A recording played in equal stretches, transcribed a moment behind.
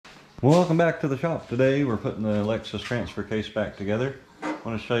Welcome back to the shop. Today we're putting the Lexus transfer case back together. I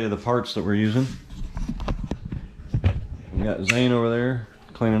want to show you the parts that we're using. We got Zane over there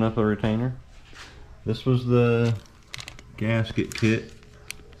cleaning up a retainer. This was the gasket kit.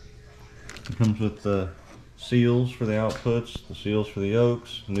 It comes with the seals for the outputs, the seals for the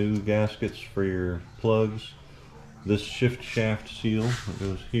yokes, new gaskets for your plugs, this shift shaft seal that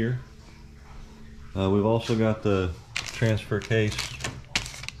goes here. We've also got the transfer case,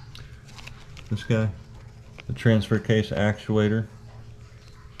 this guy, the transfer case actuator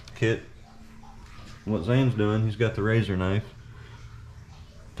kit. What Zane's doing, he's got the razor knife,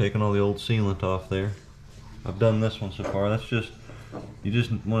 taking all the old sealant off there. I've done this one so far. That's just, you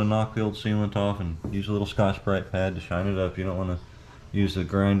just want to knock the old sealant off and use a little Scotch-Brite pad to shine it up. You don't want to use the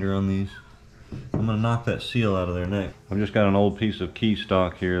grinder on these. I'm going to knock that seal out of there next. I've just got an old piece of key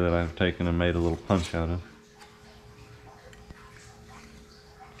stock here that I've taken and made a little punch out of.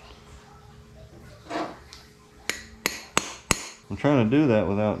 I'm trying to do that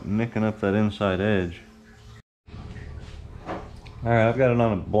without nicking up that inside edge. Alright, I've got it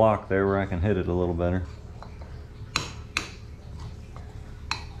on a block there where I can hit it a little better.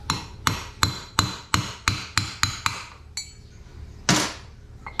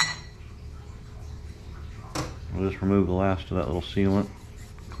 I'll just remove the last of that little sealant,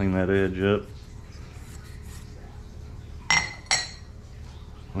 clean that edge up.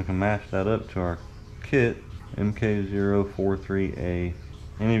 We can match that up to our kit, MK043A.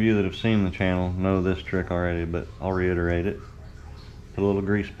 Any of you that have seen the channel know this trick already, but I'll reiterate it. Put a little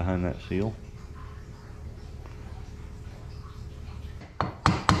grease behind that seal.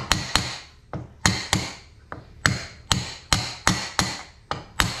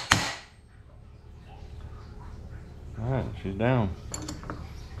 Alright, she's down.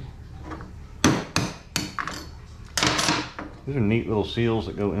 These are neat little seals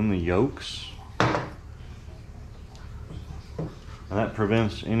that go in the yokes. And that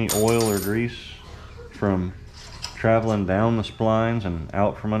prevents any oil or grease from traveling down the splines and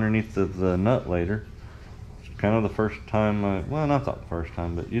out from underneath the nut later. It's kind of the first time, well, not the first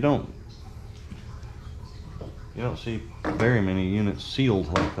time, but you don't see very many units sealed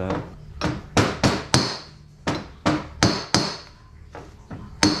like that.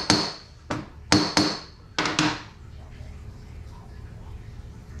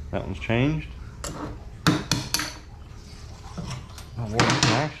 That one's changed. Oh, well, you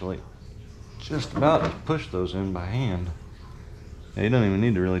can actually just about push those in by hand. Yeah, you don't even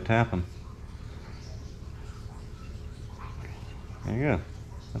need to really tap them. There you go.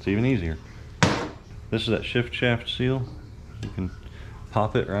 That's even easier. This is that shift shaft seal. You can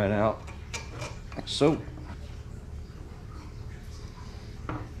pop it right out like so.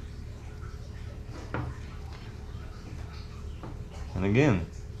 And again,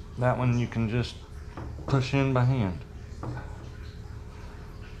 that one you can just push in by hand.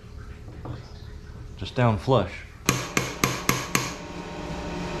 Just down flush.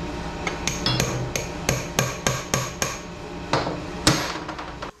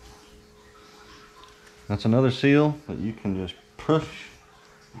 That's another seal that you can just push.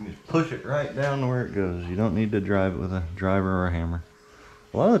 You can just push it right down to where it goes. You don't need to drive it with a driver or a hammer.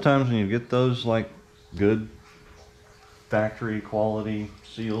 A lot of the times when you get those like good factory quality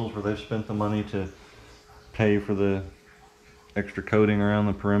seals where they've spent the money to pay for the extra coating around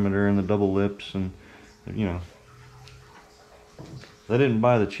the perimeter and the double lips, and you know, they didn't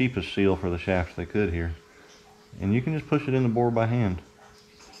buy the cheapest seal for the shaft they could here, and you can just push it in the bore by hand.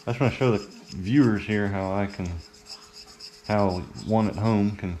 I just want to show the viewers here how one at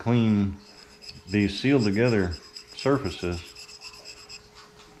home can clean these sealed together surfaces.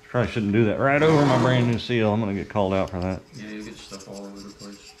 Probably shouldn't do that right over my brand new seal. I'm gonna get called out for that. Yeah, you'll get stuff all over the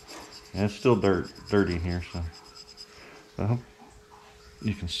place. And it's still dirty here, so I hope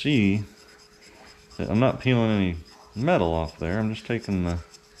you can see that I'm not peeling any metal off there. I'm just taking the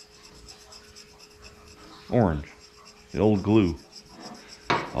orange, the old glue.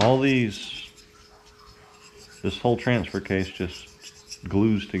 All these, this whole transfer case just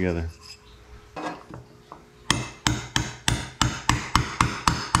glues together.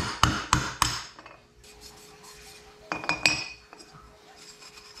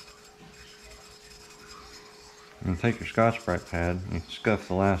 And take your Scotch-Brite pad and scuff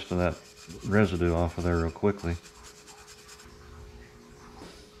the last of that residue off of there real quickly.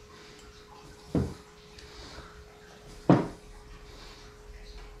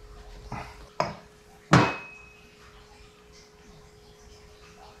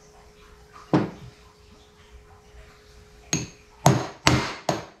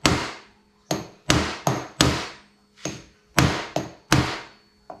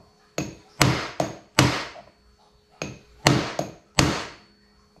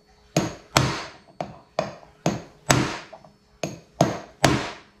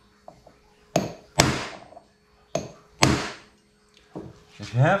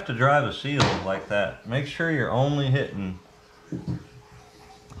 If you have to drive a seal like that, make sure you're only hitting,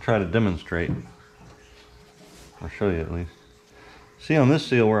 try to demonstrate, I'll show you at least. See on this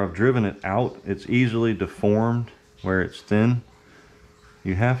seal where I've driven it out, it's easily deformed where it's thin.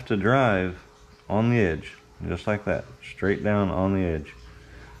 You have to drive on the edge, just like that, straight down on the edge,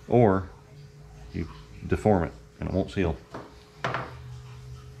 or you deform it and it won't seal.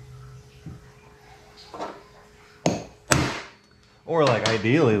 Or like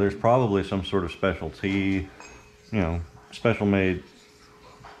ideally there's probably some sort of specialty, you know, special made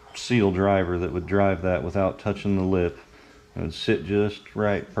seal driver that would drive that without touching the lip. It would sit just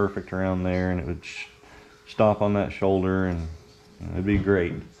right, perfect around there, and it would stop on that shoulder, and it'd be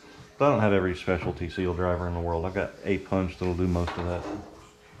great. But I don't have every specialty seal driver in the world. I've got a punch that'll do most of that.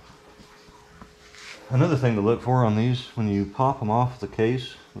 Another thing to look for on these, when you pop them off the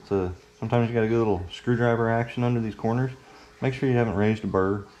case, sometimes you got a good little screwdriver action under these corners. Make sure you haven't raised a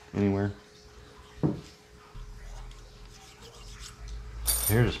burr anywhere.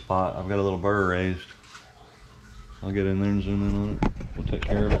 Here's a spot. I've got a little burr raised. I'll get in there and zoom in on it. We'll take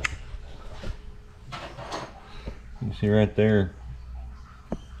care of it. You see right there,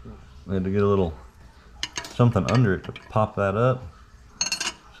 I had to get a little something under it to pop that up.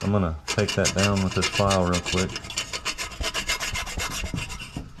 So I'm gonna take that down with this file real quick.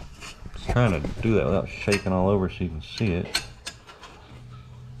 Just trying to do that without shaking all over so you can see it.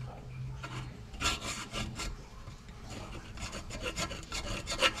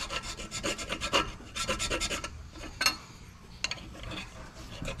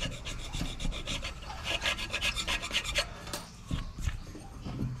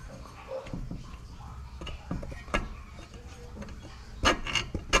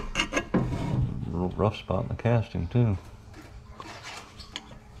 Rough spot in the casting too.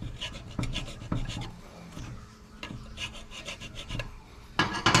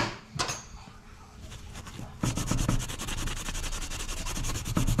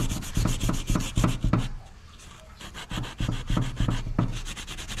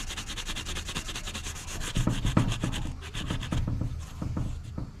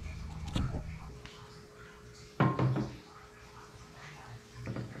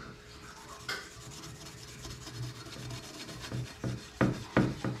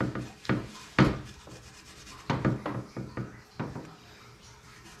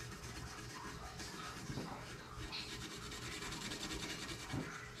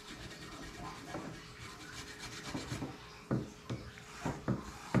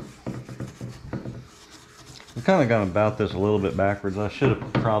 I kind of gone about this a little bit backwards. I should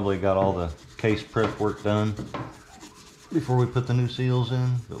have probably got all the case prep work done before we put the new seals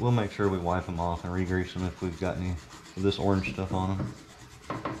in, but we'll make sure we wipe them off and re-grease them if we've got any of this orange stuff on them.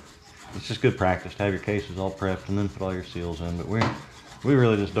 It's just good practice to have your cases all prepped and then put all your seals in, but we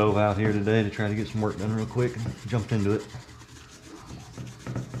really just dove out here today to try to get some work done real quick and jumped into it.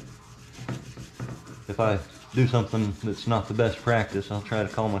 If I do something that's not the best practice, I'll try to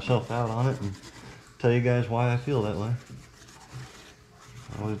call myself out on it and tell you guys why I feel that way.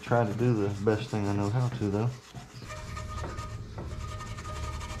 I always try to do the best thing I know how to, though.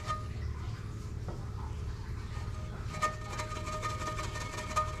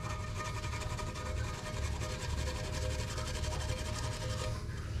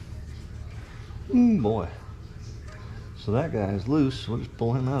 Boy. So that guy is loose. We'll just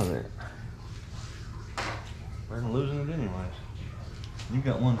pull him out of there. Better than losing it anyways. You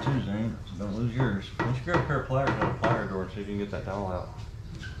got one too, Zane, so don't lose yours. Why don't you grab a pair of pliers out of the plier drawer and see if you can get that dowel out.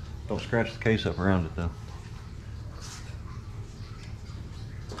 Don't scratch the case up around it though.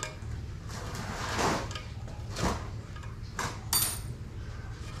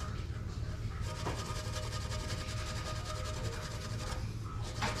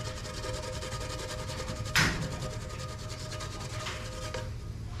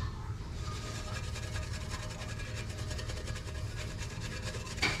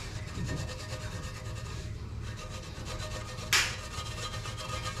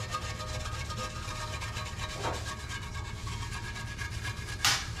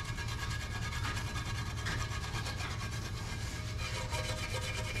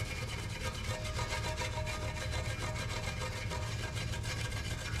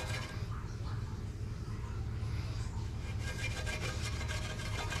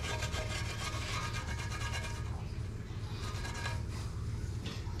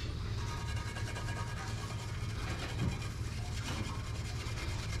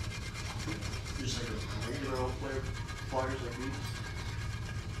 Just like a regular old pliers like these.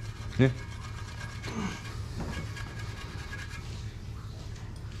 Yeah.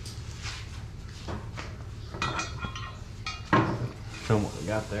 show them what we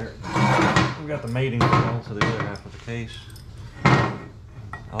got there. We got the mating panel to the other half of the case. I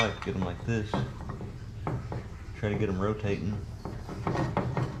like to get them like this. Try to get them rotating.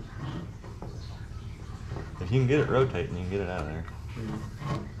 If you can get it rotating, you can get it out of there.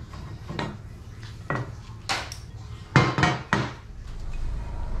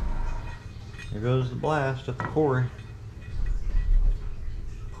 Here goes the blast at the quarry.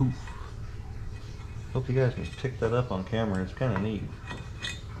 Poof. Hope you guys can pick that up on camera. It's kind of neat.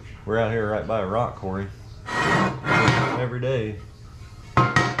 We're out here right by a rock quarry. Every day.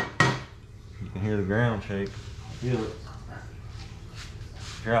 You can hear the ground shake. Feel it.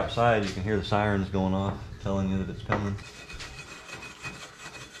 If you're outside, you can hear the sirens going off, telling you that it's coming.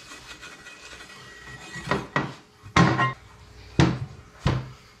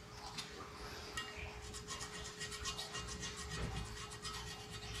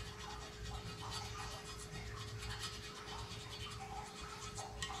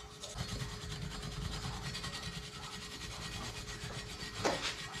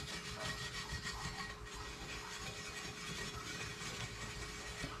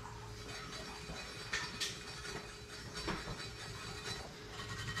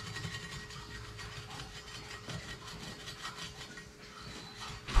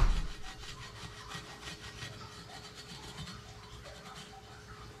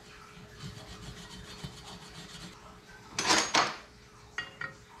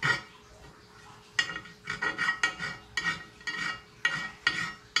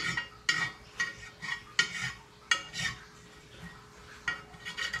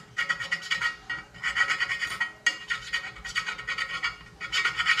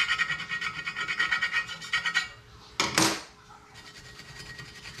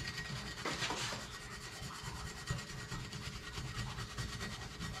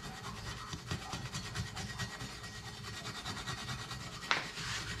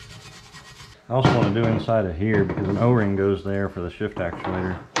 I also want to do inside of here because an O-ring goes there for the shift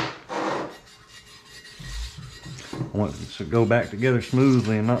actuator. I want it to go back together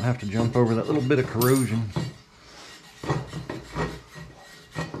smoothly and not have to jump over that little bit of corrosion.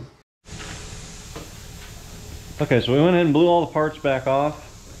 Okay, so we went ahead and blew all the parts back off.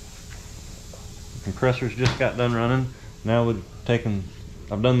 The compressor's just got done running. Now we've taken,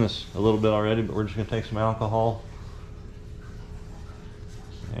 I've done this a little bit already, but we're just going to take some alcohol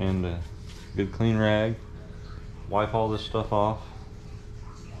and a good clean rag, wipe all this stuff off.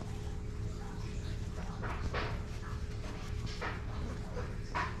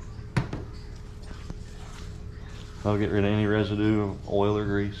 That'll get rid of any residue of oil or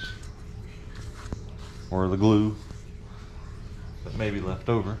grease or the glue that may be left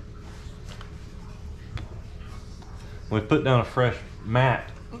over. We've put down a fresh mat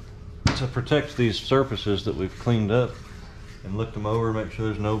to protect these surfaces that we've cleaned up and looked them over, make sure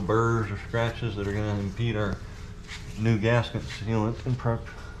there's no burrs or scratches that are going to impede our new gasket sealant and prep.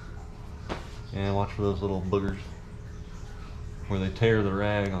 And watch for those little boogers where they tear the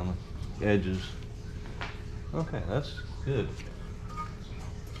rag on the edges. Okay, that's good.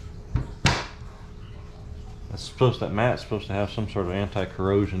 That mat's supposed to have some sort of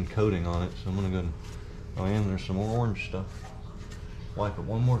anti-corrosion coating on it, so I'm going to go and, oh, and there's some more orange stuff. Wipe it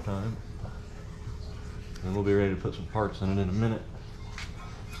one more time. And we'll be ready to put some parts in it in a minute.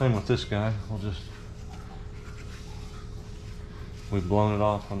 Same with this guy. We've blown it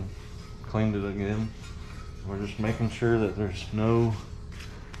off and cleaned it again. We're just making sure that there's no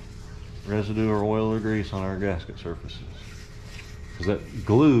residue or oil or grease on our gasket surfaces. Because that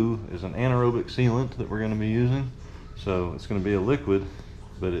glue is an anaerobic sealant that we're going to be using. So it's going to be a liquid,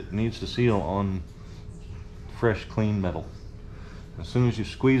 but it needs to seal on fresh, clean metal. As soon as you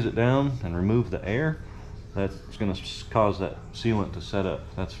squeeze it down and remove the air, that's going to cause that sealant to set up.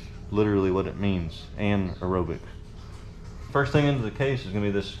 That's literally what it means, anaerobic. First thing into the case is going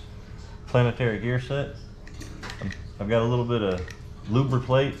to be this planetary gear set. I've got a little bit of lubber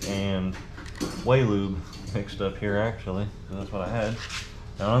plate and way lube mixed up here actually, so that's what I had.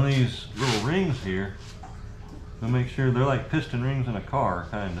 Now on these little rings here, we'll make sure they're like piston rings in a car,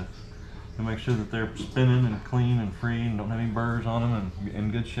 kind of. We'll make sure that they're spinning and clean and free and don't have any burrs on them and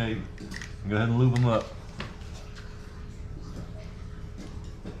in good shape. Go ahead and lube them up.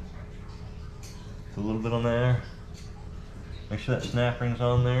 A little bit on there. Make sure that snap ring's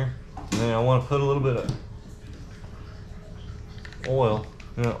on there. And then I want to put a little bit of oil.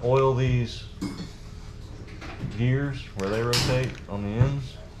 I'm going to oil these gears where they rotate on the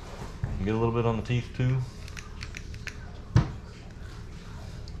ends. And get a little bit on the teeth too.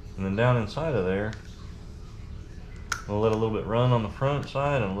 And then down inside of there, we'll let a little bit run on the front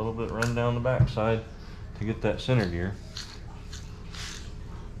side and a little bit run down the back side to get that center gear.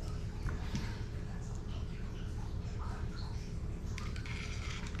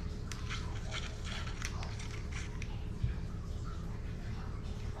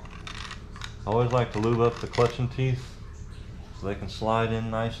 I always like to lube up the clutching teeth so they can slide in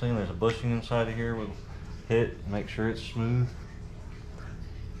nicely, and there's a bushing inside of here. We'll hit, make sure it's smooth.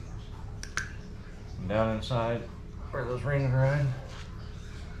 And down inside where those rings ride.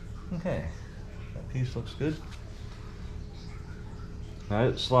 Okay, that piece looks good. Now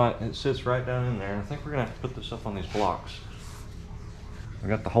it sits right down in there. I think we're gonna have to put this up on these blocks. I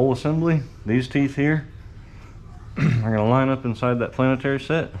got the whole assembly. These teeth here are gonna line up inside that planetary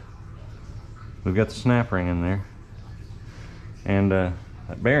set. We've got the snap ring in there, and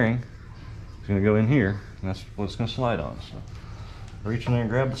that bearing is gonna go in here, and that's what it's gonna slide on. So reach in there and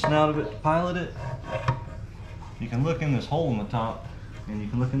grab the snout of it, pilot it. You can look in this hole in the top, and you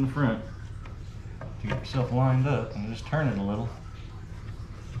can look in the front to get yourself lined up, and just turn it a little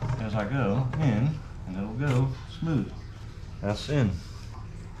as I go in, and it'll go smooth. That's in.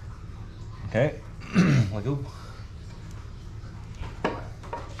 Okay, let go.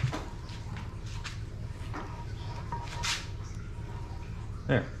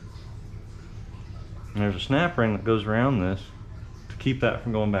 There. And there's a snap ring that goes around this to keep that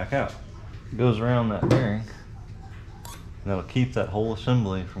from going back out. It goes around that bearing, and that'll keep that whole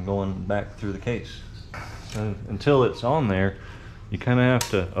assembly from going back through the case. So until it's on there, you kind of have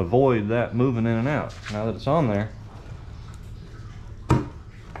to avoid that moving in and out. Now that it's on there,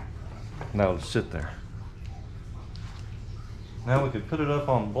 now it'll sit there. Now we could put it up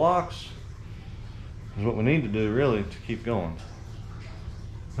on blocks, is what we need to do really to keep going.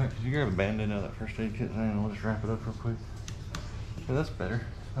 Could you grab a band-aid out of that first aid kit and we'll just wrap it up real quick? Okay, that's better.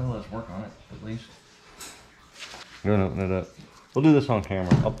 That'll let us work on it at least. Go and open it up. We'll do this on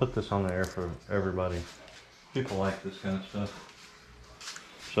camera. I'll put this on the air for everybody. People like this kind of stuff.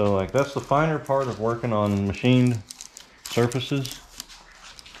 So like that's the finer part of working on machined surfaces.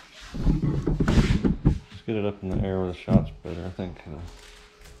 Let's get it up in the air where the shot's better, I think. There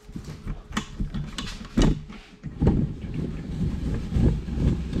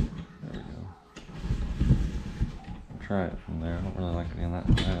we go. I'll try it from there. I don't really like it in that.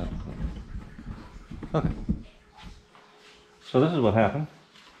 Okay. So this is what happened.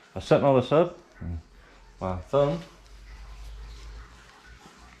 I was setting all this up, and my thumb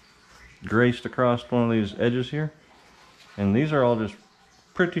graced across one of these edges here, and these are all just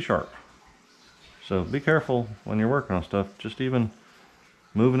pretty sharp. So be careful when you're working on stuff. Just even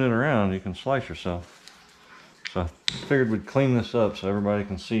moving it around, you can slice yourself. So I figured we'd clean this up so everybody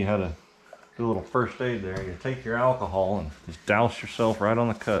can see how to do a little first aid there. You take your alcohol and just douse yourself right on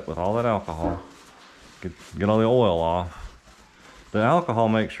the cut with all that alcohol. Get all the oil off. The alcohol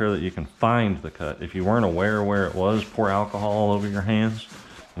makes sure that you can find the cut. If you weren't aware where it was, pour alcohol all over your hands,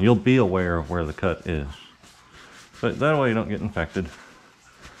 and you'll be aware of where the cut is. But that way you don't get infected.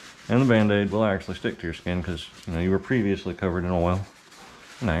 And the Band-Aid will actually stick to your skin because you were previously covered in oil.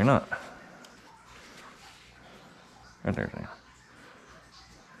 Now you're not. Right there.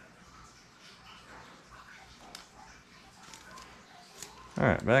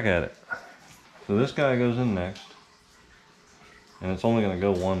 Alright, back at it. So this guy goes in next. And it's only going to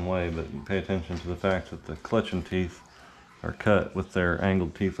go one way, but pay attention to the fact that the clutching teeth are cut with their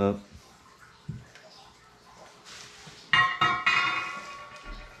angled teeth up.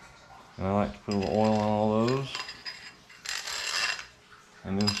 And I like to put a little oil on all those.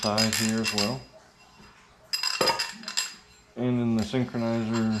 And inside here as well. And in the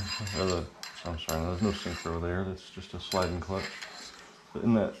synchronizer, I'm sorry, there's no synchro there, that's just a sliding clutch. But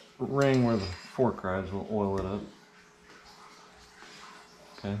in that ring where the fork rides, we'll oil it up.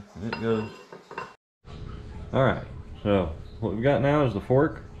 Okay, and it goes. Alright, so what we've got now is the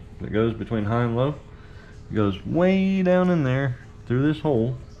fork that goes between high and low. It goes way down in there through this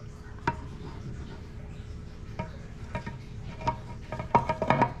hole.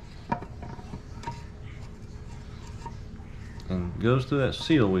 And goes through that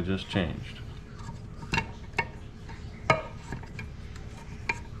seal we just changed.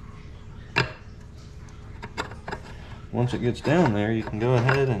 Once it gets down there, you can go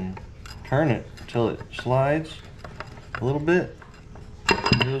ahead and turn it until it slides a little bit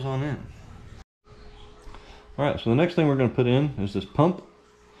and goes on in. Alright, so the next thing we're going to put in is this pump.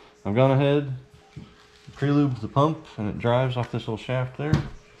 I've gone ahead, pre-lubed the pump, and it drives off this little shaft there,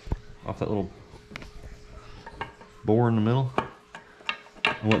 off that little bore in the middle.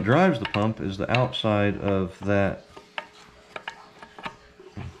 And what drives the pump is the outside of that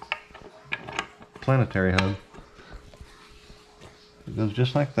planetary hub. It goes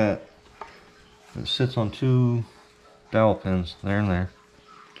just like that. It sits on two dowel pins there and there.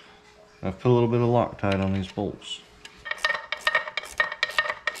 I've put a little bit of Loctite on these bolts.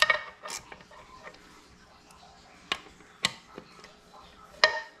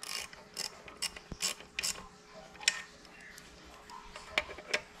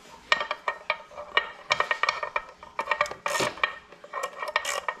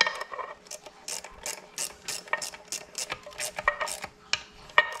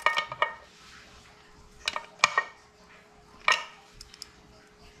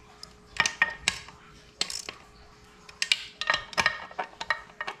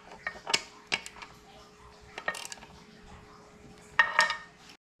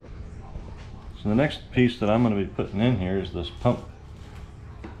 So the next piece that I'm going to be putting in here is this pump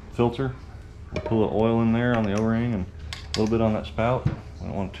filter. We'll put a little oil in there on the O-ring and a little bit on that spout. I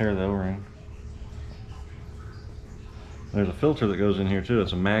don't want to tear the O-ring. There's a filter that goes in here too.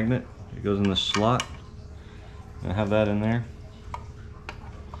 It's a magnet. It goes in this slot. I have that in there.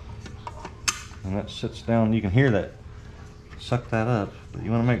 And that sits down. You can hear that suck that up, but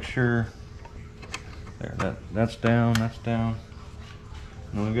you want to make sure there, that's down, that's down.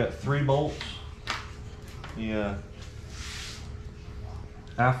 And we've got 3 bolts. The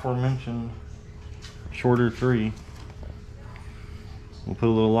aforementioned shorter 3. We'll put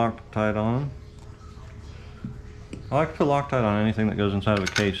a little Loctite on them. I like to put Loctite on anything that goes inside of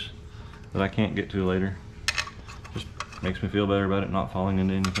a case that I can't get to later. Just makes me feel better about it not falling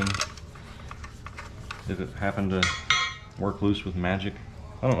into anything. If it happened to work loose with magic.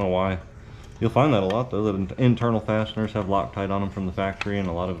 I don't know why. You'll find that a lot though, that internal fasteners have Loctite on them from the factory, and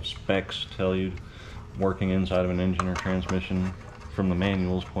a lot of specs tell you working inside of an engine or transmission from the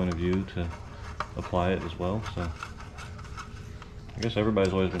manual's point of view to apply it as well. So I guess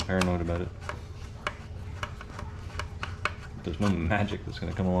everybody's always been paranoid about it. There's no magic that's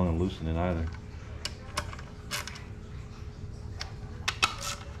going to come along and loosen it either.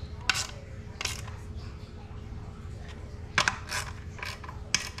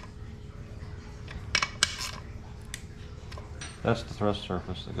 That's the thrust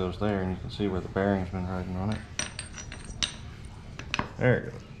surface that goes there, and you can see where the bearing's been riding on it. There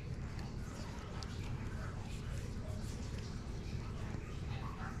it goes.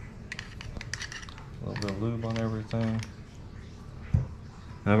 A little bit of lube on everything.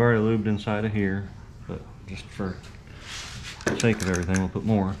 I've already lubed inside of here, but just for the sake of everything, we'll put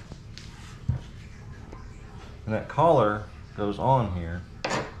more. And that collar goes on here.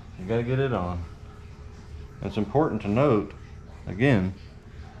 You gotta get it on. It's important to note, again,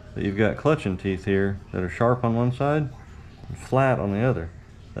 that you've got clutching teeth here that are sharp on one side and flat on the other.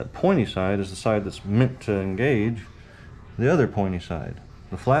 That pointy side is the side that's meant to engage the other pointy side.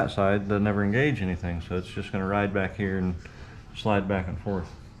 The flat side doesn't ever engage anything, so it's just going to ride back here and slide back and forth.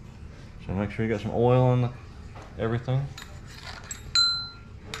 So make sure you got some oil on everything.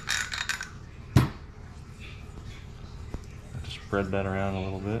 Have to spread that around a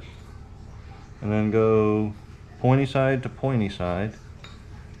little bit. And then go pointy side to pointy side.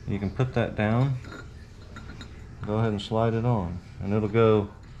 You can put that down. Go ahead and slide it on, and it'll go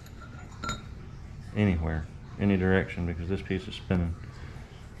anywhere, any direction, because this piece is spinning.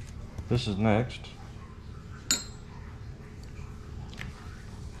 This is next.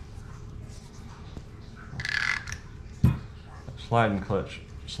 That sliding clutch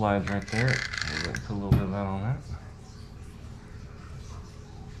slides right there. We'll go ahead and put a little bit of that on that.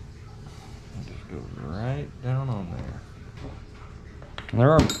 It just goes right down on there. And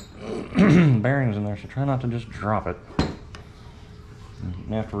there are bearings in there, so try not to just drop it.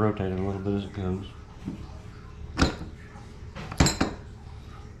 You have to rotate it a little bit as it goes.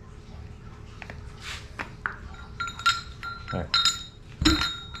 There.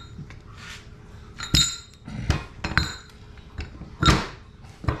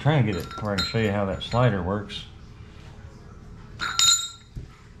 I'm trying to get it where I can show you how that slider works.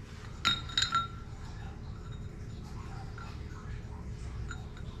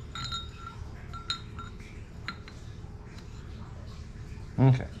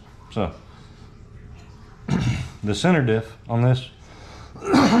 Okay, so the center diff on this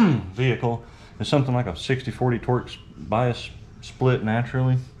vehicle is something like a 60-40 Torx bias split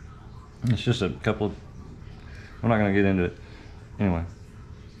naturally. It's just a couple of, I'm not going to get into it. Anyway,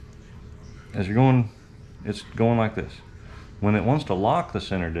 as you're going, it's going like this. When it wants to lock the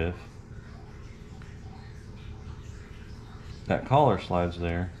center diff, that collar slides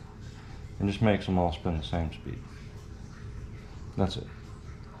there and just makes them all spin the same speed. That's it.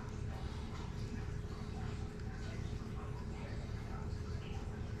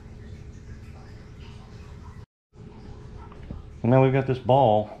 And now we've got this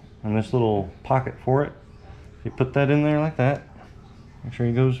ball and this little pocket for it. If you put that in there like that, make sure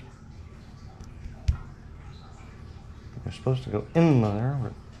it goes. It's supposed to go in there,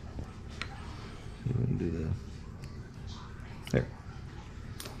 but you wouldn't do that. There.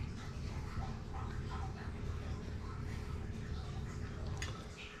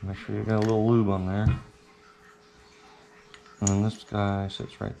 Make sure you got a little lube on there. And then this guy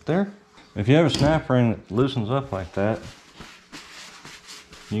sits right there. If you have a snap ring that loosens up like that,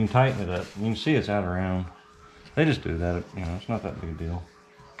 you can tighten it up. You can see it's out around. They just do that, you know, it's not that big a deal.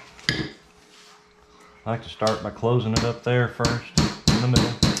 I like to start by closing it up there first, in the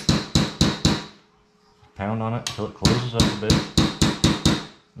middle. Pound on it until it closes up a bit.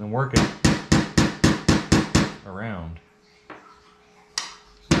 Then work it around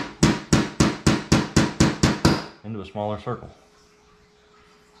into a smaller circle.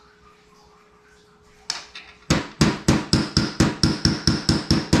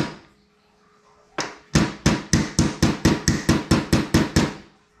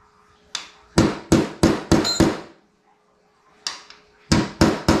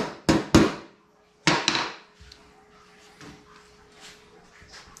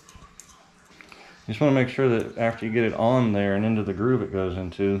 You just want to make sure that after you get it on there and into the groove it goes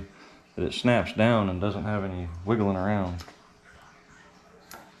into, that it snaps down and doesn't have any wiggling around.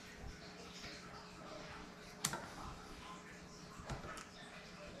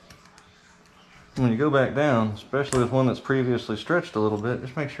 When you go back down, especially with one that's previously stretched a little bit,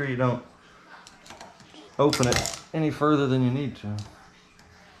 just make sure you don't open it any further than you need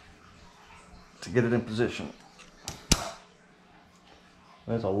to get it in position.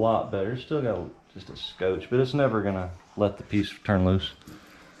 That's a lot better. It's still got just a scotch, but it's never gonna let the piece turn loose.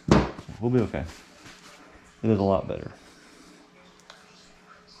 We'll be okay. It is a lot better.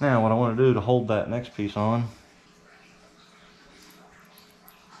 Now what I want to do to hold that next piece on,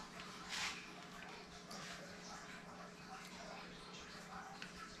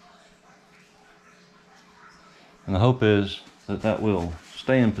 and the hope is that that will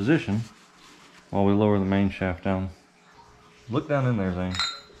stay in position while we lower the main shaft down. Look down in there, Zane.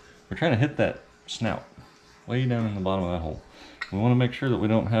 We're trying to hit that snout way down in the bottom of that hole. We want to make sure that we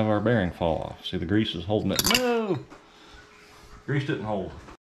don't have our bearing fall off. See, the grease is holding it. No! Grease didn't hold.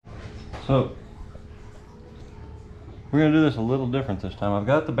 So, we're going to do this a little different this time. I've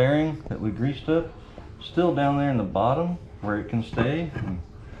got the bearing that we greased up still down there in the bottom where it can stay.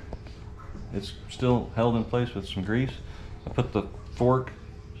 It's still held in place with some grease. I put the fork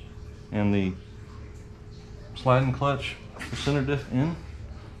and the sliding clutch, the center diff in.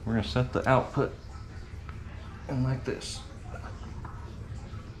 We're going to set the output in like this,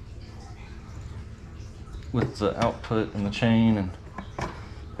 with the output and the chain and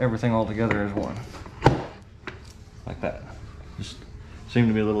everything all together as one, like that. Just seemed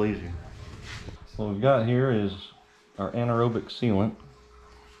to be a little easier. What we've got here is our anaerobic sealant.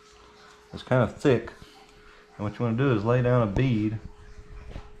 It's kind of thick, and what you want to do is lay down a bead,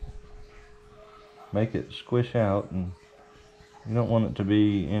 make it squish out, and you don't want it to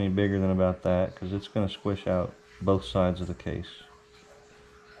be any bigger than about that because it's going to squish out both sides of the case.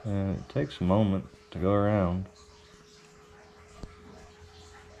 And it takes a moment to go around.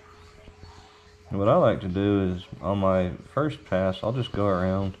 And what I like to do is, on my first pass, I'll just go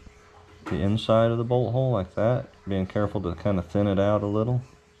around the inside of the bolt hole like that, being careful to kind of thin it out a little.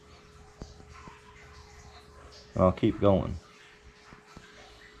 And I'll keep going.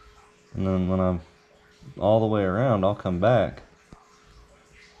 And then when I'm all the way around, I'll come back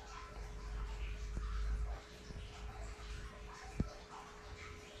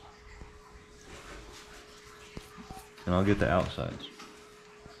and I'll get the outsides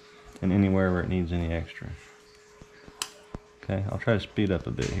and anywhere where it needs any extra. Okay, I'll try to speed up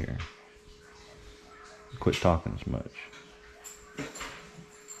a bit here. Quit talking as much.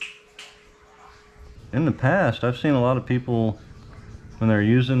 In the past, I've seen a lot of people, when they're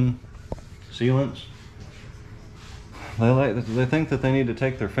using sealants, they think that they need to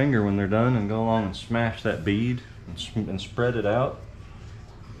take their finger when they're done and go along and smash that bead and spread it out.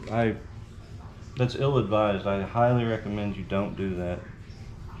 That's ill-advised. I highly recommend you don't do that.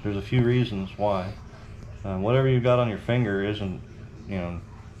 There's a few reasons why. Whatever you've got on your finger isn't,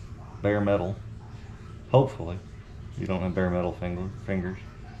 bare metal. Hopefully, you don't have bare metal fingers.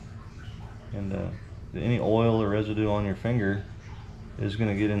 And any oil or residue on your finger is going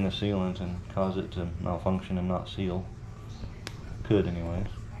to get in the sealant and cause it to malfunction and not seal. Could anyways.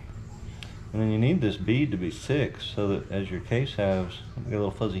 And then you need this bead to be thick so that as your case halves, get a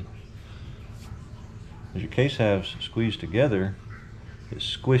little fuzzy. As your case halves squeeze together, it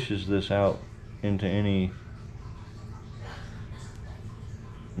squishes this out into any,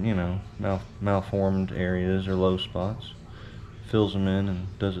 malformed areas or low spots, fills them in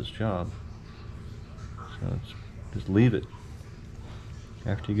and does its job. So just leave it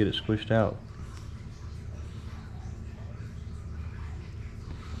after you get it squished out.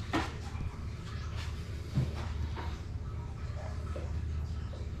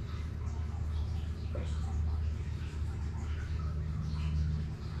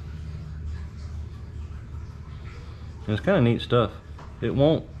 And it's kind of neat stuff. It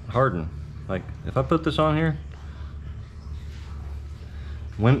won't harden. Like if I put this on here,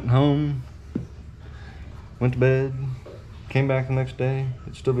 went home, went to bed, came back the next day,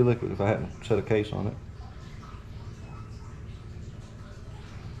 it'd still be liquid if I hadn't set a case on it.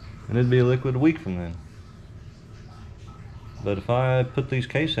 And it'd be a liquid a week from then. But if I put these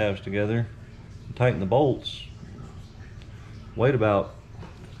case halves together and tighten the bolts, wait about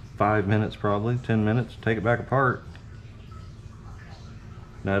 5 minutes, probably 10 minutes, take it back apart.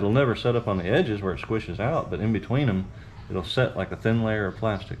 Now it'll never set up on the edges where it squishes out, but in between them it'll set like a thin layer of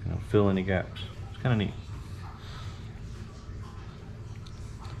plastic and it'll fill any gaps. It's kind of neat.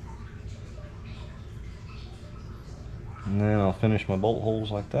 And then I'll finish my bolt holes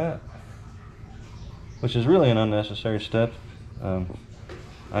like that, which is really an unnecessary step.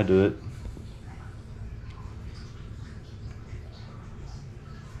 I do it.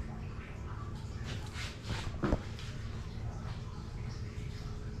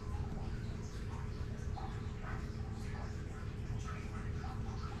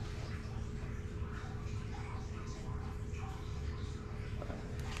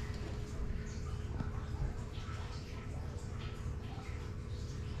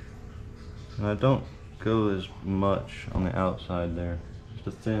 And I don't go as much on the outside there, just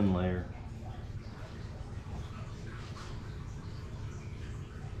a thin layer.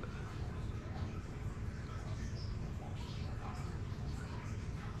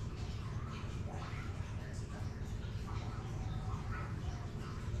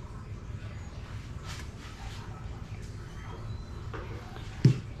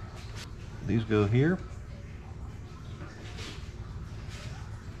 These go here.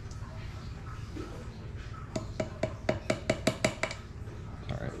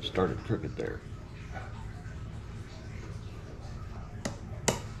 Alright, it started crooked there.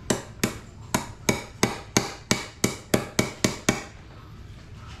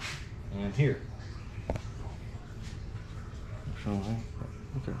 And here.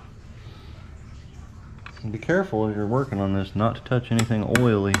 Okay. And be careful as you're working on this not to touch anything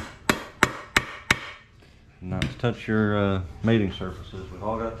oily. Not to touch your mating surfaces. We've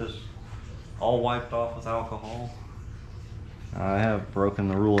all got this all wiped off with alcohol. I have broken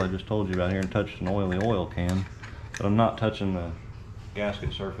the rule I just told you about here and touched an oily oil can, but I'm not touching the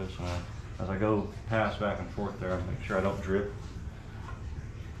gasket surface. And as I go pass back and forth there, I make sure I don't drip.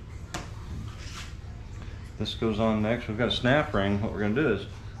 This goes on next. We've got a snap ring. What we're going to do is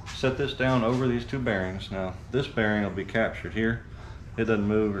set this down over these two bearings. Now this bearing will be captured here. It doesn't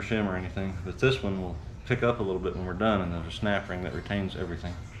move or shim or anything, but this one will pick up a little bit when we're done, and there's a snap ring that retains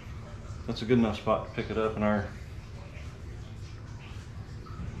everything. That's a good enough spot to pick it up, and our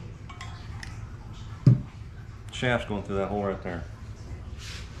shaft's going through that hole right there.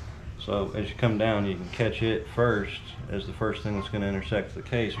 So as you come down, you can catch it first as the first thing that's going to intersect the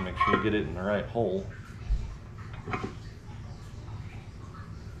case and make sure you get it in the right hole.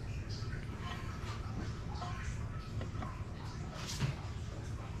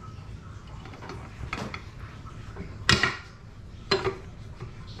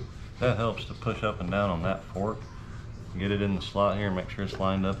 That helps to push up and down on that fork. Get it in the slot here, make sure it's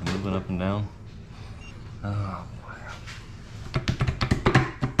lined up and moving up and down. Oh boy.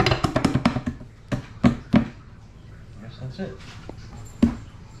 I guess that's it.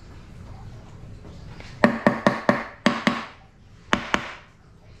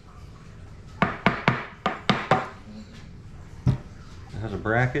 It has a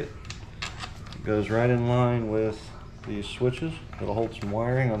bracket. It goes right in line with these switches. It'll hold some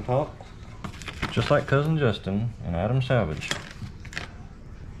wiring on top, just like Cousin Justin and Adam Savage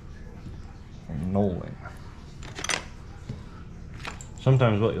from Nolan.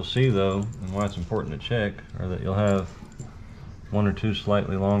 Sometimes what you'll see though, and why it's important to check, are that you'll have one or two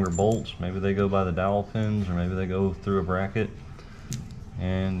slightly longer bolts. Maybe they go by the dowel pins, or maybe they go through a bracket,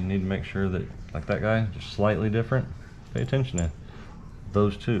 and you need to make sure that, like that guy, just slightly different. Pay attention to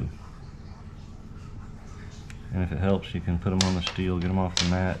those two. And if it helps, you can put them on the steel, get them off the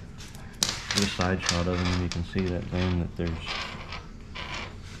mat, get a side shot of them, and you can see that thing that there's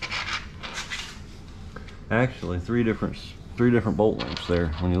actually three different bolt lengths there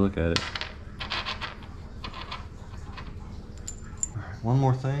when you look at it. All right, one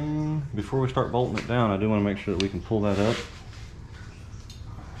more thing before we start bolting it down, I do want to make sure that we can pull that up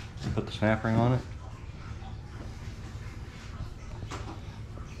and put the snap ring on it.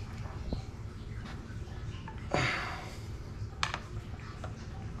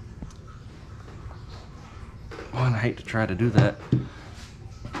 And I hate to try to do that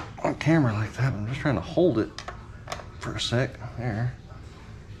on camera like that, but I'm just trying to hold it for a sec there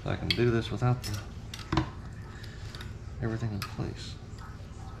so I can do this without everything in place.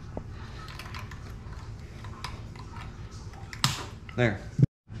 There.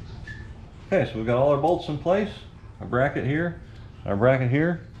 Okay, so we've got all our bolts in place, our bracket here, our bracket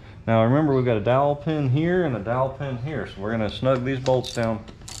here. Now remember, we've got a dowel pin here and a dowel pin here, so we're going to snug these bolts down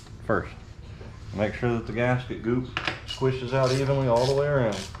first. Make sure that the gasket goop squishes out evenly all the way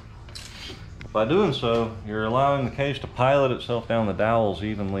around. By doing so, you're allowing the case to pilot itself down the dowels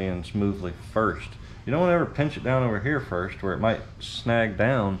evenly and smoothly first. You don't want to ever pinch it down over here first, where it might snag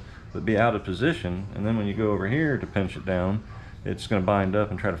down but be out of position, and then when you go over here to pinch it down, it's going to bind up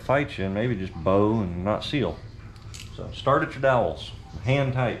and try to fight you and maybe just bow and not seal. So start at your dowels,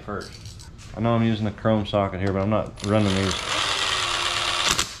 hand tight first. I know I'm using a chrome socket here, but I'm not running these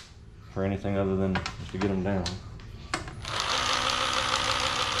for anything other than just to get them down.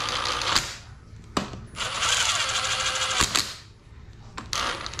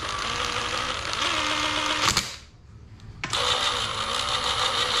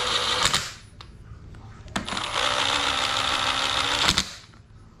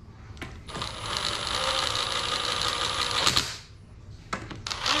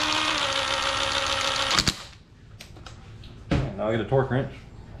 Now I get a torque wrench.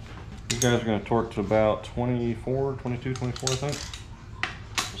 These guys are going to torque to about 24, 22, 24, I think.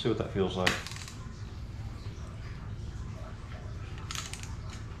 We'll see what that feels like.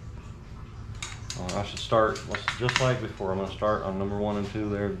 I should start just like before. I'm going to start on number 1 and 2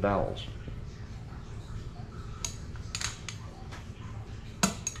 there, dowels.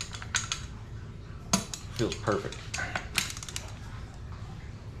 Feels perfect.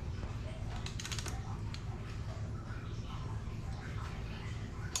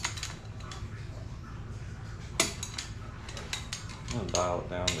 I'm going to dial it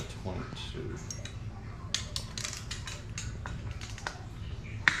down to 22.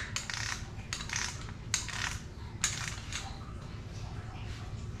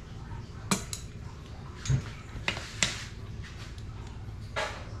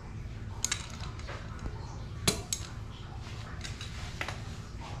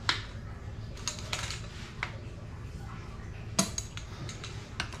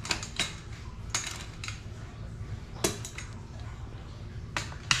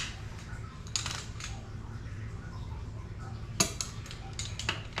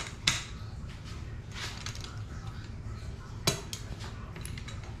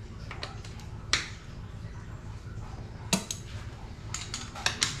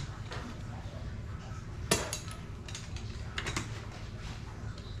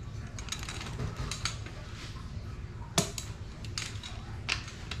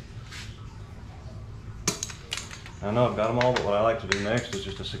 I know I've got them all, but what I like to do next is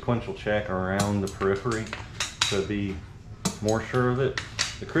just a sequential check around the periphery to be more sure of it.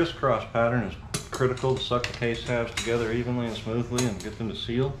 The crisscross pattern is critical to suck the case halves together evenly and smoothly and get them to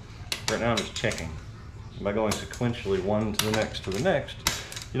seal. Right now I'm just checking. By going sequentially one to the next,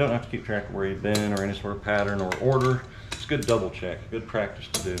 you don't have to keep track of where you've been or any sort of pattern or order. It's a good double check, good practice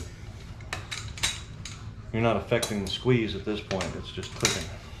to do. You're not affecting the squeeze at this point, it's just clicking.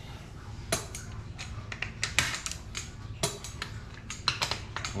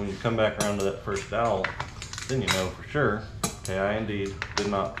 When you come back around to that first dowel, then you know for sure, okay, I indeed did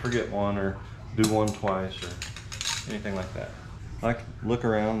not forget one or do one twice or anything like that. I like to look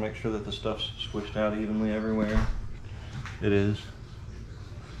around, make sure that the stuff's squished out evenly everywhere. It is.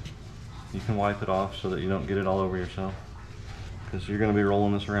 You can wipe it off so that you don't get it all over yourself, because you're going to be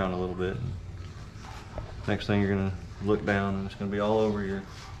rolling this around a little bit. Next thing you're going to look down and it's going to be all over your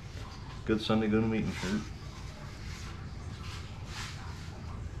good Sunday go to meeting shirt.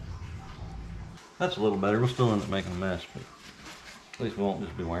 That's a little better. We'll still end up making a mess, but at least we won't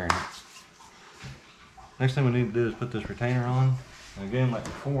just be wearing it. Next thing we need to do is put this retainer on. And again, like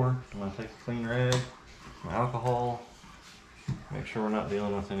before, I'm going to take a clean rag, some alcohol, make sure we're not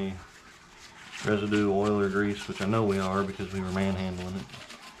dealing with any residue, oil, or grease, which I know we are because we were manhandling it.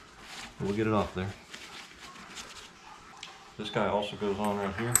 But we'll get it off there. This guy also goes on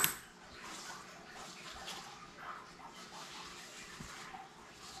right here.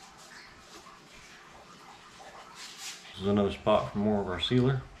 This is another spot for more of our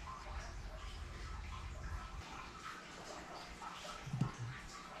sealer.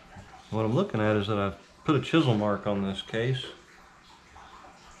 What I'm looking at is that I've put a chisel mark on this case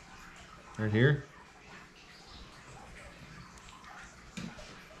right here.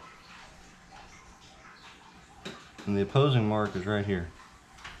 And the opposing mark is right here.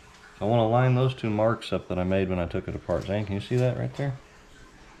 So I want to line those two marks up that I made when I took it apart. Zane, can you see that right there?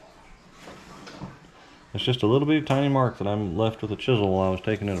 It's just a little bitty tiny mark that I'm left with a chisel while I was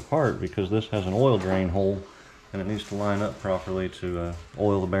taking it apart, because this has an oil drain hole and it needs to line up properly to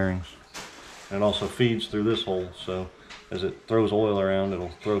oil the bearings. And it also feeds through this hole, so as it throws oil around,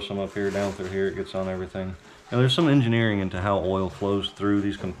 it'll throw some up here, down through here, it gets on everything. And there's some engineering into how oil flows through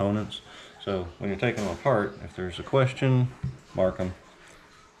these components. So when you're taking them apart, if there's a question, mark them.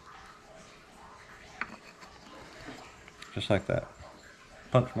 just like that.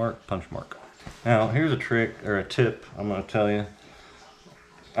 Punch mark, punch mark. Now, here's a trick, or a tip I'm going to tell you.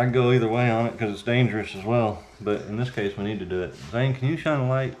 I can go either way on it because it's dangerous as well, but in this case we need to do it. Zane, can you shine a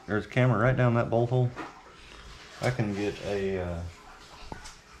light or the camera right down that bolt hole? I can get a, I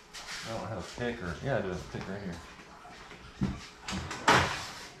don't have a pick, or, yeah, I do have a pick right here.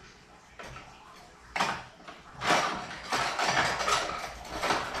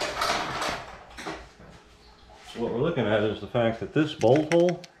 So what we're looking at is the fact that this bolt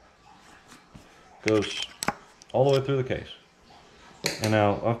hole goes all the way through the case. And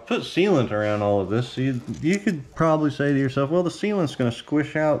now I've put sealant around all of this, so you could probably say to yourself, well, the sealant's going to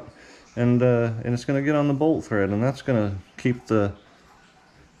squish out and it's going to get on the bolt thread, and that's going to keep the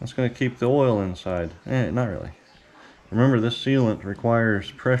oil inside. Not really. Remember, this sealant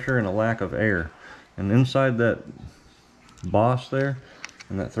requires pressure and a lack of air, and inside that boss there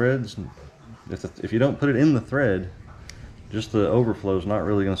and that threads, if you don't put it in the thread, just the overflow is not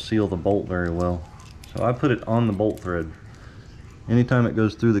really going to seal the bolt very well. So I put it on the bolt thread anytime it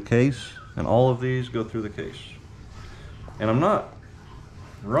goes through the case, and all of these go through the case. And I'm not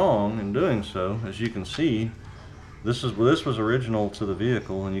wrong in doing so. As you can see, this was original to the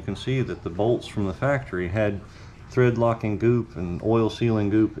vehicle, and you can see that the bolts from the factory had thread locking goop and oil sealing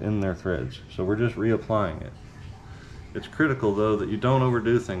goop in their threads. So we're just reapplying it. It's critical though that you don't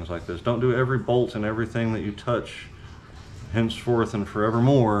overdo things like this. Don't do every bolt and everything that you touch henceforth and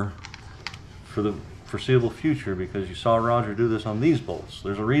forevermore for the foreseeable future, because you saw Roger do this on these bolts.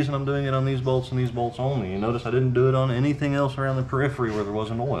 There's a reason I'm doing it on these bolts and these bolts only. You notice I didn't do it on anything else around the periphery where there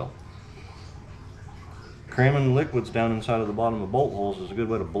wasn't oil. Cramming liquids down inside of the bottom of bolt holes is a good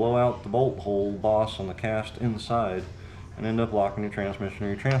way to blow out the bolt hole boss on the cast inside and end up locking your transmission or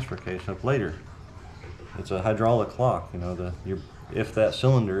your transfer case up later. It's a hydraulic lock, you know, if that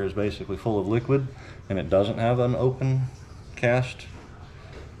cylinder is basically full of liquid and it doesn't have an open cast,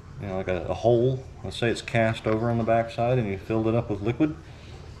 you know, like a hole, let's say it's cast over on the back side and you filled it up with liquid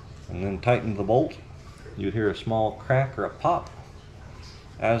and then tightened the bolt, you'd hear a small crack or a pop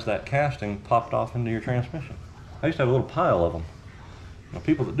as that casting popped off into your transmission. I used to have a little pile of them. Now,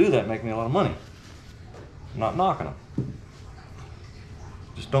 people that do that make me a lot of money. I'm not knocking them.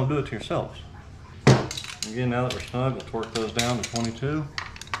 Just don't do it to yourselves. Again, now that we're snug, we'll torque those down to 22.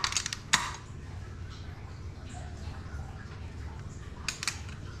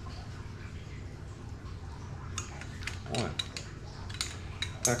 Boy,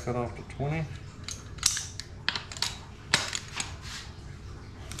 back that off to 20.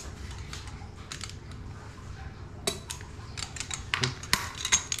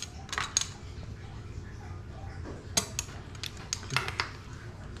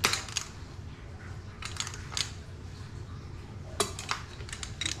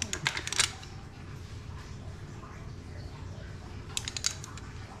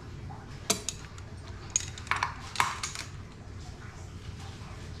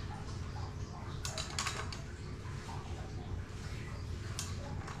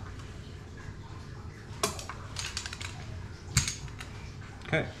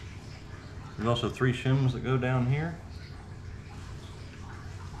 Okay, there's also 3 shims that go down here.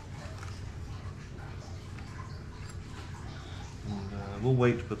 And we'll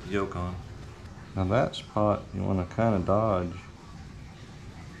wait to put the yoke on. Now that spot you want to kind of dodge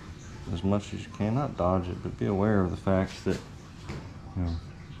as much as you can. Not dodge it, but be aware of the fact that, you know,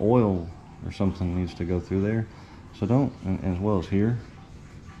 oil or something needs to go through there. So don't, and as well as here.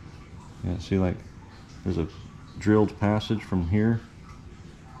 Yeah, see, like there's a drilled passage from here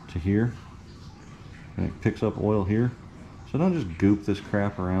to here, and it picks up oil here. So don't just goop this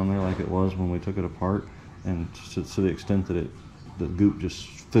crap around there like it was when we took it apart, and to the extent that the goop just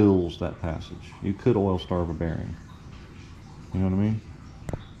fills that passage. You could oil starve a bearing. You know what I mean?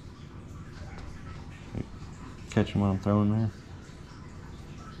 Catching what I'm throwing there?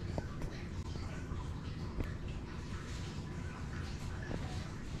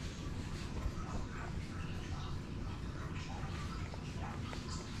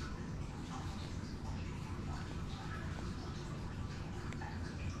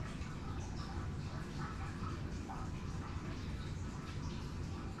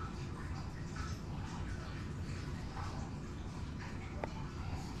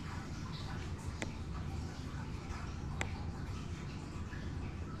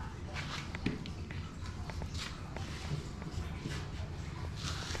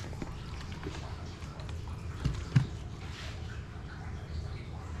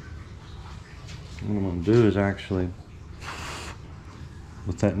 What I'm going to do is actually,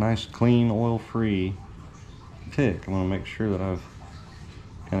 with that nice clean oil-free pick, I'm going to make sure that I've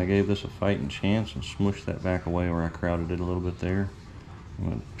Kind of gave this a fighting chance and smushed that back away where I crowded it a little bit there. I'm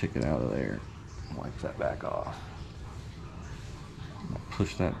going to pick it out of there, wipe that back off.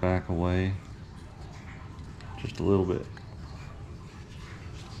 Push that back away just a little bit.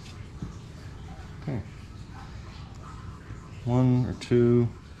 Okay. One or two,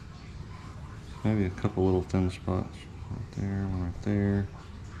 maybe a couple little thin spots. Right there, one right there,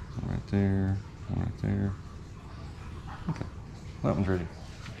 one right there, one right there. Okay, that one's ready.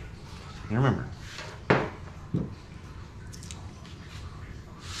 And remember,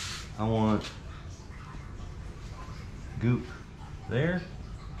 I want goop there,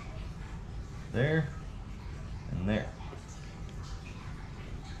 there, and there.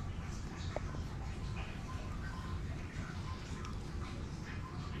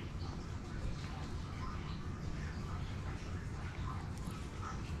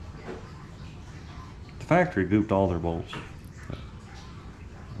 The factory gooped all their bolts.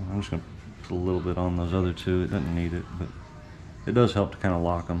 I'm just going to put a little bit on those other two. It doesn't need it, but it does help to kind of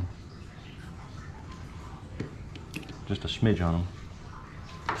lock them. Just a smidge on them.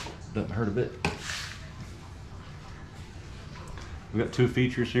 Doesn't hurt a bit. We've got two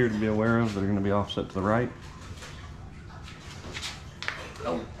features here to be aware of that are going to be offset to the right.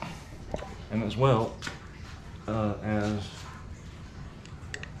 Oh. And as well as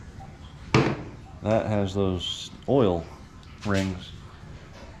that has those oil rings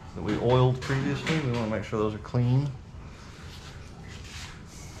that we oiled previously. We want to make sure those are clean.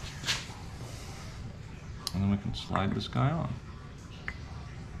 And then we can slide this guy on.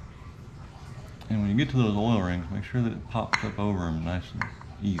 And when you get to those oil rings, make sure that it pops up over them nice and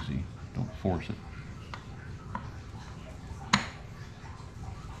easy. Don't force it.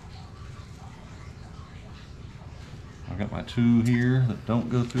 I've got my two here that don't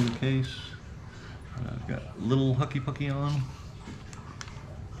go through the case. I've got a little hucky pucky on.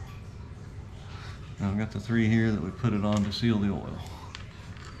 And I've got the three here that we put it on to seal the oil.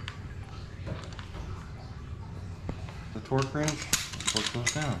 The torque wrench, torque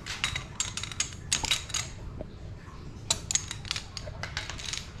those down.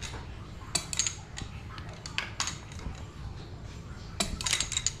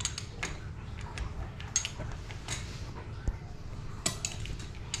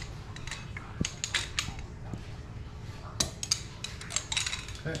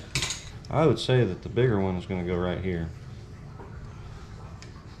 Okay. I would say that the bigger one is going to go right here,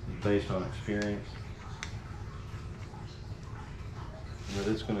 based on experience. And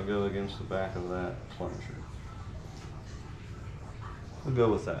that it's going to go against the back of that plunger. We'll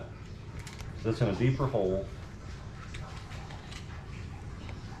go with that. That's in a deeper hole.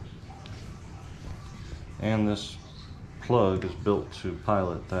 And this plug is built to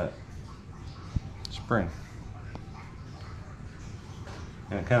pilot that spring.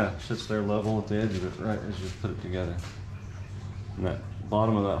 And it kind of sits there level at the edge of it right as you put it together. And that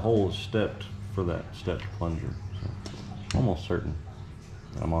bottom of that hole is stepped for that stepped plunger. So I'm almost certain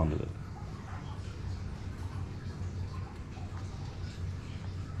that I'm onto it.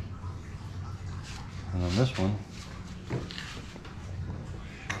 And then this one,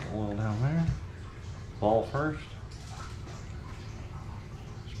 oil down there, ball first,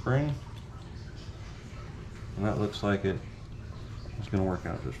 spring, and that looks like it's going to work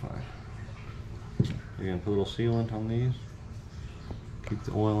out just fine. You're going to put a little sealant on these, keep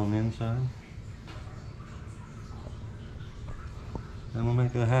the oil on the inside, and we'll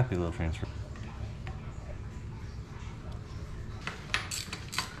make a happy little transfer.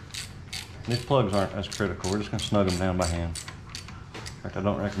 These plugs aren't as critical. We're just going to snug them down by hand. In fact, I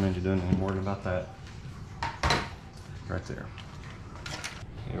don't recommend you doing any more about that. Right there.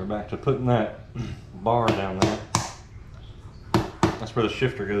 Okay, we're back to putting that bar down there. That's where the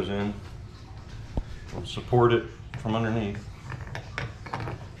shifter goes in. We'll support it from underneath.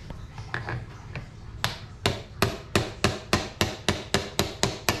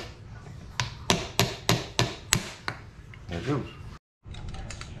 There it goes.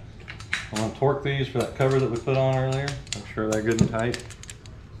 I'm going to torque these for that cover that we put on earlier. Make sure they're good and tight.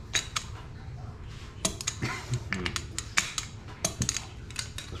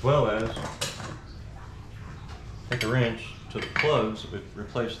 As well as take a wrench to the plugs that we've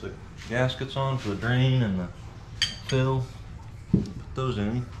replaced the gaskets on for the drain and the fill. Put those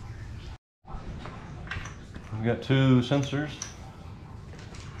in. We've got two sensors,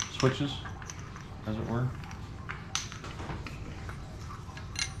 switches, as it were.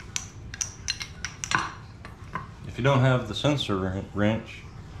 If you don't have the sensor wrench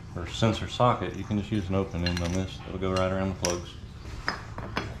or sensor socket, you can just use an open end on this. It'll go right around the plugs.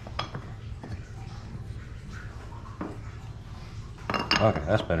 Okay,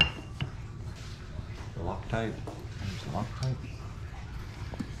 that's better. Loctite. There's the Loctite.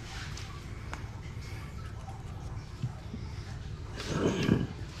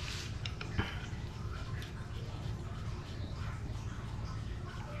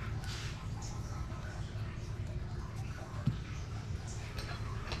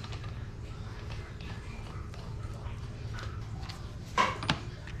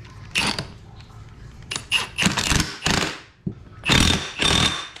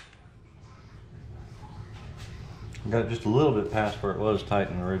 Got just a little bit past where it was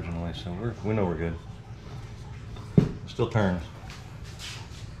tightened originally, so we know we're good. Still turns.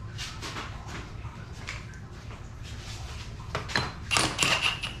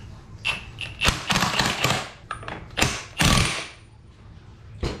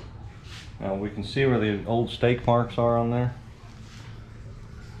 Now we can see where the old stake marks are on there.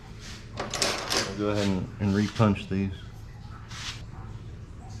 I'll go ahead and re-punch these.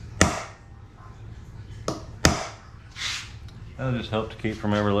 That'll just help to keep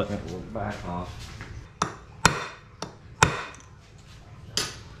from ever letting it back off.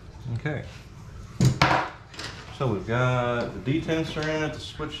 Okay. So we've got the detents are in it, the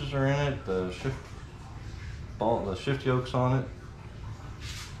switches are in it, the shift yokes on it.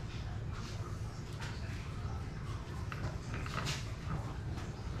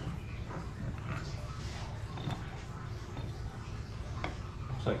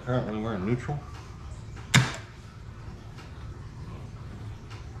 Looks like currently we're in neutral.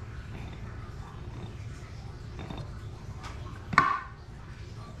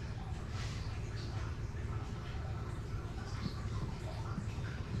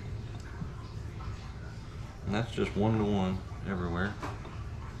 And that's just 1-to-1 everywhere.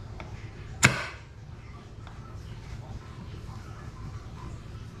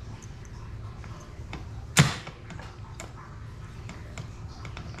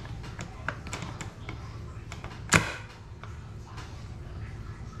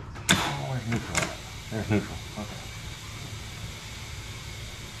 Oh, where's neutral? There's neutral. Okay.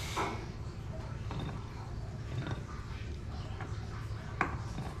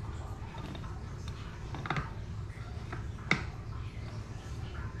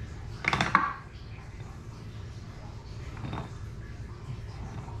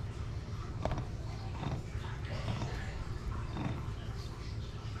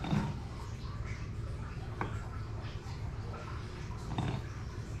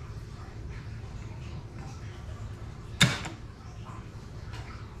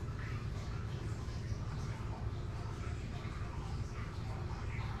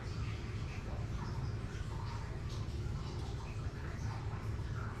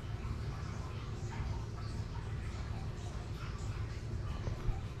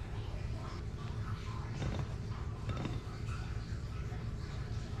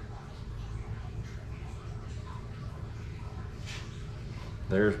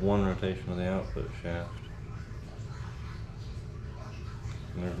 There's one rotation of the output shaft.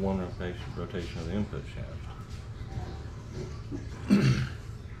 And there's one rotation of the input shaft.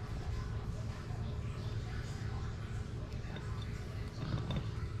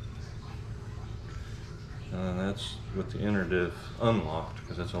 And that's with the inner diff unlocked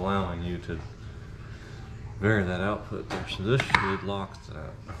because it's allowing you to vary that output there. So this should lock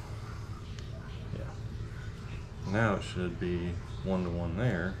that. Yeah. Now it should be 1-to-1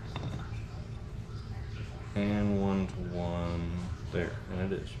 there and 1-to-1 there,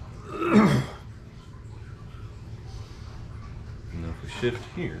 and it is. And if we shift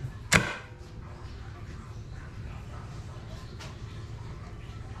here,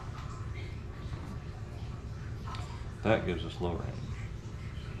 that gives us low range,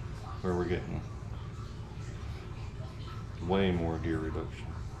 where we're getting way more gear reduction.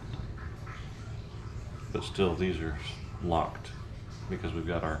 But still, these are locked because we've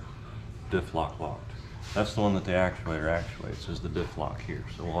got our diff lock locked. That's the one that the actuator actuates, is the diff lock here.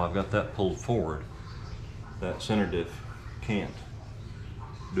 So while I've got that pulled forward, that center diff can't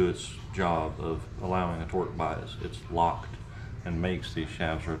do its job of allowing a torque bias. It's locked and makes these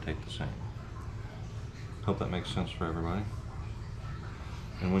shafts rotate the same. Hope that makes sense for everybody.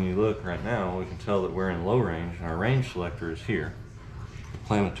 And when you look right now, we can tell that we're in low range, and our range selector is here, the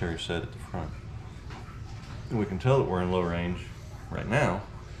planetary set at the front. And we can tell that we're in low range right now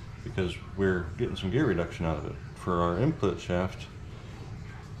because we're getting some gear reduction out of it. For our input shaft,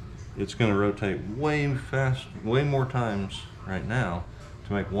 it's going to rotate way more times right now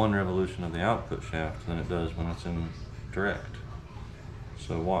to make one revolution of the output shaft than it does when it's in direct.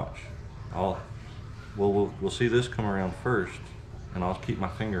 So watch. We'll see this come around first, and I'll keep my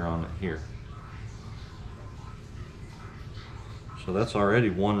finger on it here. So So that's already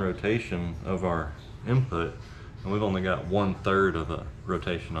one rotation of our input, and we've only got 1/3 of a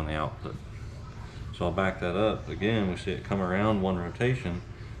rotation on the output. So I'll back that up again. We see it come around one rotation,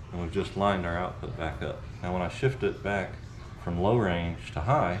 and we've just lined our output back up. Now when I shift it back from low range to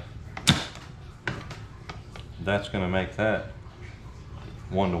high, that's going to make that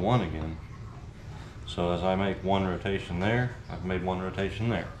 1-to-1 again. So as I make one rotation there, I've made one rotation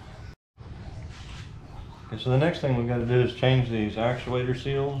there. Okay, so the next thing we've got to do is change these actuator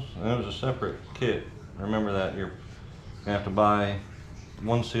seals, and that was a separate kit. Remember that you're going to have to buy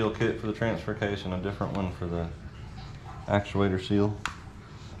one seal kit for the transfer case and a different one for the actuator seal.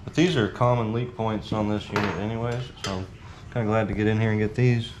 But these are common leak points on this unit anyways, so I'm kind of glad to get in here and get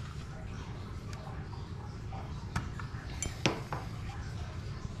these.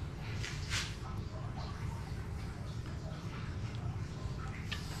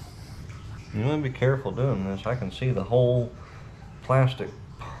 You want to be careful doing this. I can see the whole plastic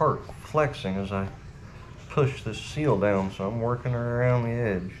part flexing as I push this seal down, so I'm working her around the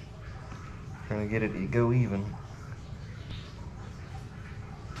edge, trying to get it to go even.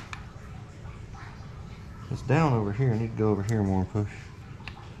 It's down over here. I need to go over here more and push.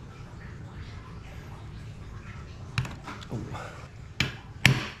 Ooh.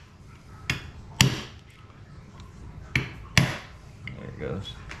 There it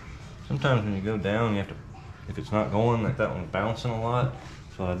goes. Sometimes when you go down, you have to, if it's not going, like that one's bouncing a lot.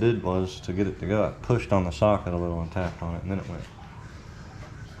 So what I did was, to get it to go, I pushed on the socket a little and tapped on it, and then it went.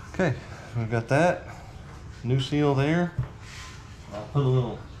 Okay, we've got that. New seal there. I'll put a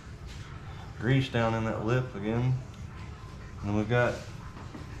little grease down in that lip again. And we've got,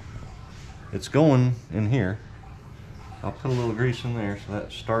 it's going in here. I'll put a little grease in there so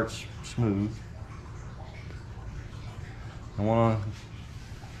that starts smooth. I want to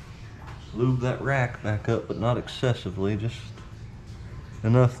lube that rack back up, but not excessively, just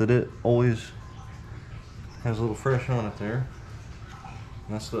enough that it always has a little fresh on it there.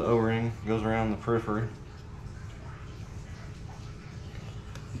 And that's the O-ring, goes around the periphery.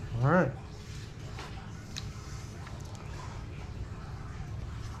 All right.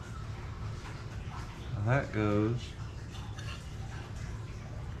 Now that goes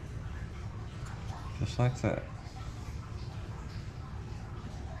just like that.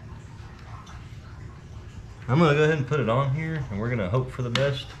 I'm going to go ahead and put it on here, and we're going to hope for the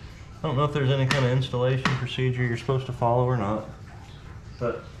best. I don't know if there's any kind of installation procedure you're supposed to follow or not,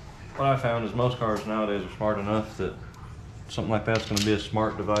 but what I found is most cars nowadays are smart enough that something like that's going to be a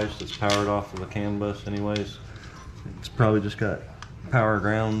smart device that's powered off of a CAN bus anyways. It's probably just got power,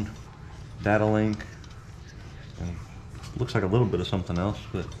 ground, data link, and looks like a little bit of something else,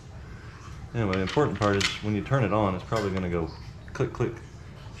 but anyway, the important part is when you turn it on, it's probably going to go click, click,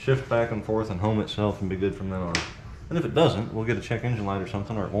 shift back and forth and home itself and be good from then on. And if it doesn't, we'll get a check engine light or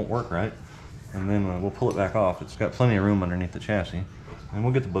something, or it won't work right, and then we'll pull it back off. It's got plenty of room underneath the chassis, and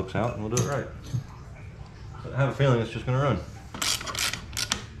we'll get the books out and we'll do it right. But I have a feeling it's just going to run.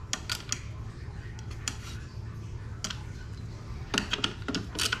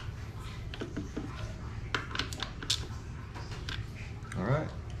 All right.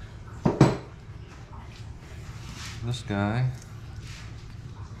 This guy,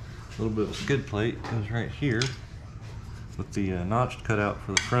 a little bit of a skid plate goes right here with the notch cut out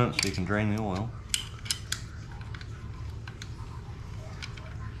for the front so you can drain the oil.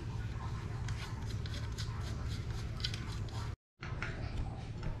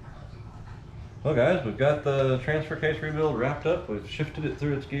 Well guys, we've got the transfer case rebuild wrapped up. We've shifted it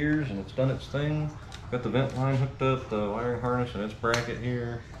through its gears and it's done its thing. Got the vent line hooked up, the wiring harness and its bracket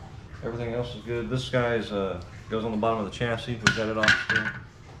here. Everything else is good. This guy's goes on the bottom of the chassis. We've got it off still.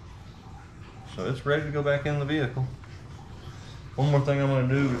 So it's ready to go back in the vehicle. One more thing I'm going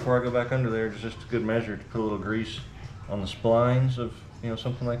to do before I go back under there is just a good measure to put a little grease on the splines of, you know,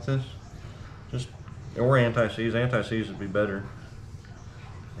 something like this. Just, or anti-seize. Anti-seize would be better.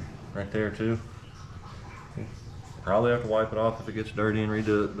 Right there too. Probably have to wipe it off if it gets dirty and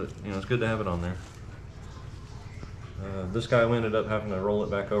redo it, but you know, it's good to have it on there. This guy we ended up having to roll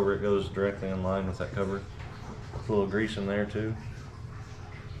it back over. It goes directly in line with that cover. Put a little grease in there too.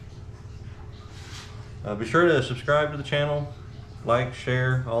 Be sure to subscribe to the channel, like,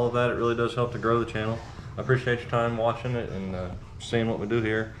 share, all of that. It really does help to grow the channel. I appreciate your time watching it and seeing what we do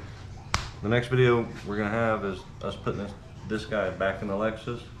here. The next video we're going to have is us putting this guy back in the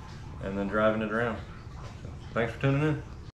Lexus and then driving it around. So, thanks for tuning in.